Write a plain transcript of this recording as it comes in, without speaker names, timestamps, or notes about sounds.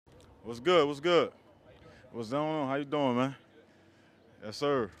What's good? What's good? What's going on? How you doing, man? Yes,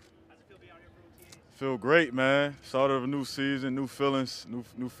 sir. Feel great, man. Start of a new season, new feelings,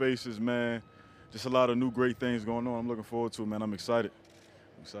 new faces, man. Just a lot of new great things going on. I'm looking forward to it, man. I'm excited.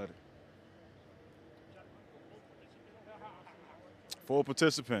 I'm excited. Full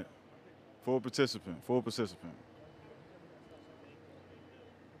participant. Full participant. Full participant.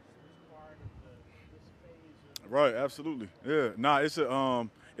 Right, absolutely. Yeah. Nah, it's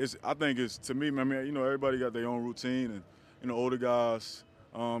I think it's to me, man, I mean, everybody got their own routine and older guys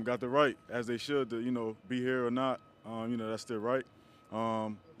got the right as they should to, be here or not. That's their right.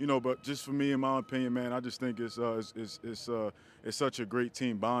 But just for me in my opinion, man, I just think it's such a great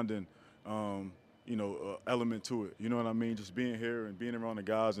team bonding element to it. You know what I mean? Just being here and being around the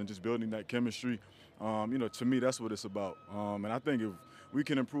guys and just building that chemistry. To me that's what it's about. And I think if we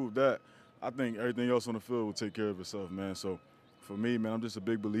can improve that, I think everything else on the field will take care of itself, man. So for me, man, I'm just a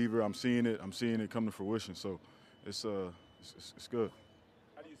big believer. I'm seeing it. I'm seeing it come to fruition. So it's uh it's good.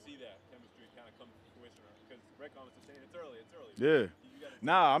 How do you see that chemistry kind of come to fruition? Because Brett Thomas is saying it's early, it's early. Yeah. You got to see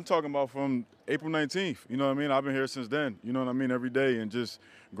Nah, I'm talking about from April 19th. You know what I mean? I've been here since then. You know what I mean? Every day and just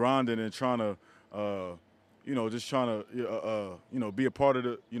grinding and trying to, just trying to, be a part of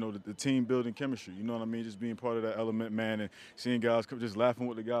the team building chemistry. You know what I mean? Just being part of that element, man, and seeing guys just laughing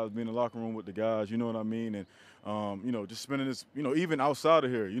with the guys, being in the locker room with the guys. You know what I mean? And just spending this, even outside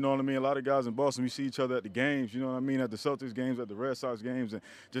of here. You know what I mean? A lot of guys in Boston, we see each other at the games. You know what I mean? At the Celtics games, at the Red Sox games, and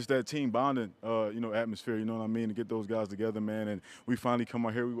just that team bonding, atmosphere. You know what I mean? To get those guys together, man. And we finally come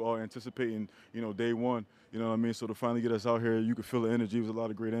out here. We were all anticipating, day one. You know what I mean? So to finally get us out here, you could feel the energy. It was a lot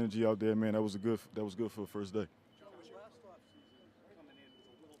of great energy out there, man. That was good for the first day. Joe, last offseason coming in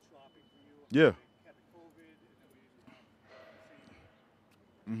was a little choppy for you. Yeah. We had the COVID, and then we didn't have the same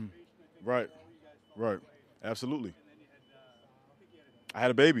motivation, I think, Right. overall. You guys Right. followed play. Absolutely. And then you had, I think you had I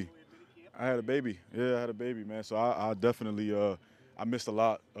had a baby. you had mini camp. I had a baby. Yeah, I had a baby, man. So I definitely I missed a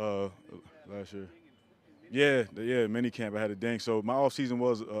lot last year. Yeah, yeah, mini camp. I had a dang. So my off season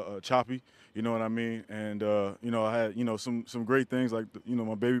was choppy. You know what I mean? And I had some great things like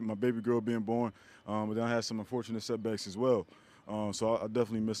my baby girl being born, but then I had some unfortunate setbacks as well. So I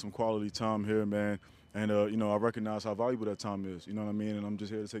definitely missed some quality time here, man. And I recognize how valuable that time is. You know what I mean? And I'm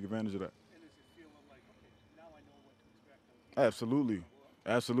just here to take advantage of that. And is it feeling like, okay, now I know what to expect? I'm Absolutely.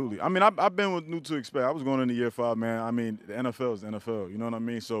 Absolutely. I mean, I've been with new to expect. I was going into year 5, man. I mean, the NFL is the NFL. You know what I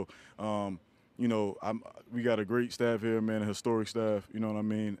mean? So, we got a great staff here, man, a historic staff. You know what I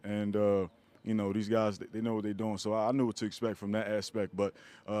mean? And these guys, they know what they're doing. So I knew what to expect from that aspect. But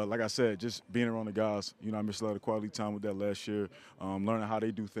like I said, just being around the guys, I missed a lot of quality time with that last year. Learning how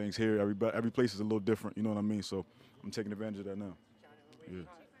they do things here. Every place is a little different. You know what I mean? So I'm taking advantage of that now. Yeah.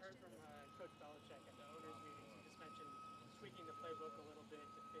 Heard from Coach Belichick at the owners' meetings. He just mentioned tweaking the playbook a little bit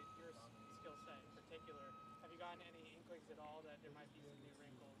to fit your skill set in particular. Have you gotten any inklings at all that there might be some new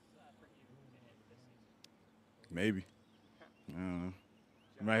wrinkles for you in this season? Maybe. I don't know.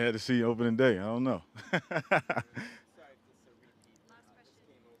 You might have to see opening day. I don't know. Sorry if this is a repeat. Just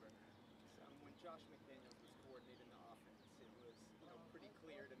came over. When Josh McDaniels was coordinating the offense, it was pretty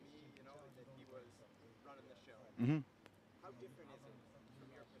clear to me, that he was running the show. hmm How different is it from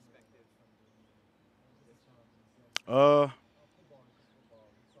your perspective? Uh,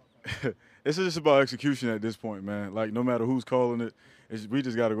 it's just about execution at this point, man. Like no matter who's calling it, we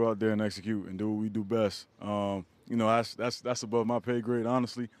just got to go out there and execute and do what we do best. That's above my pay grade,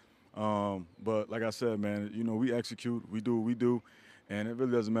 honestly. But like I said, man, we execute, we do what we do, and it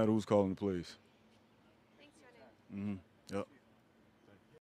really doesn't matter who's calling the plays. Thanks, Johnny. Yep.